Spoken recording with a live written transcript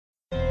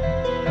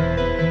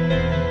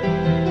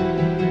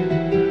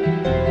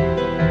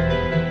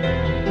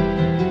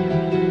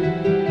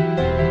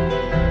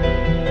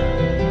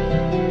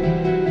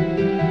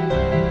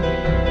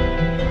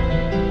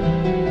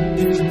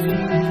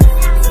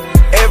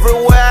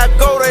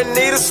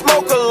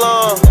smoke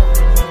alarm.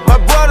 My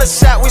brother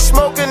shot, we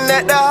smoking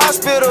at the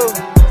hospital.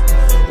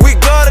 We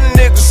got a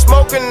nigga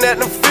smoking at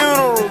the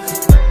funeral.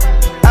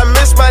 I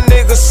miss my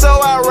niggas, so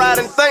I ride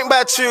and think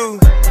about you.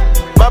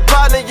 My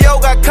partner Yo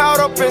got caught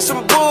up in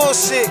some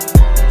bullshit.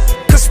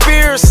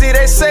 Conspiracy,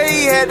 they say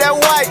he had that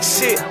white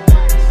shit.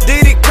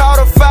 Diddy caught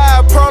a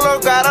fire,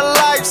 Prolo got a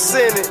life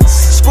sentence.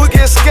 Squeaky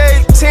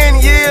escaped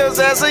 10 years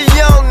as a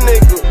young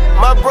nigga.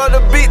 My brother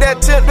beat that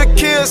attempt to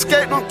kill,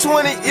 escaped from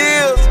 20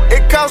 years.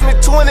 It cost me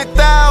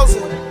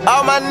 20,000.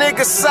 All my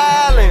niggas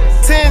silent,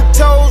 10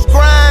 toes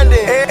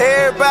grinding,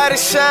 everybody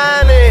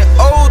shining.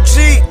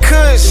 OG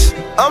Kush,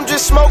 I'm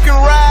just smoking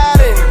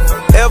riding.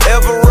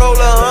 Ever roll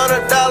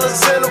 $100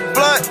 in a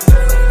blunt?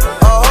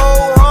 A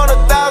whole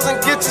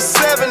 100,000 get you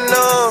 7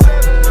 on.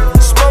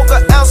 Smoke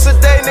an ounce a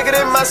day,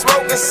 nigga, in my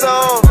smoking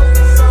song.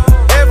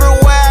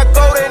 Everywhere I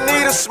go, they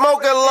need a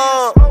smoke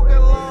alarm.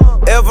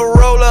 Ever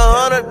roll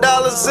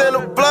 $100 in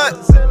a blunt?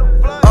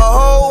 A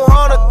whole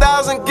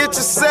 100,000 get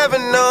you 7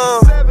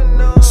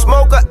 on.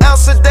 Smoke an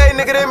ounce a day,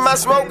 nigga, in my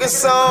smoking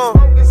song.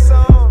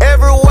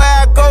 Everywhere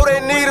I go, they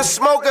need a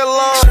smoke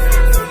alarm.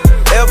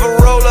 Ever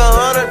roll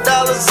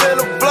 $100 in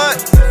a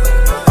blunt?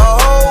 A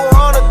whole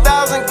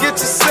 100,000 get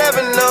you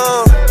 7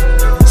 on.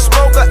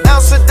 Smoke an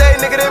ounce a day,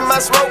 nigga, in my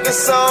smoking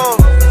song.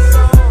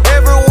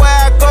 Everywhere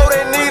I go,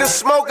 they need a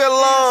smoke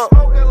alarm.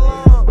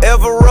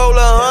 Ever roll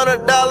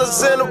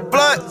 $100 in a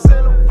blunt?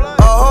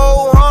 A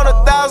whole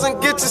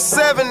 100,000 get you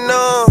 7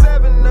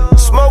 on.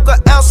 Smoke an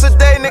ounce a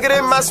day, nigga,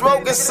 in my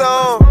smoking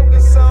song.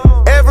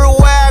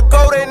 Everywhere I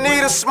go, they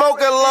need a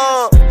smoke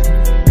alarm.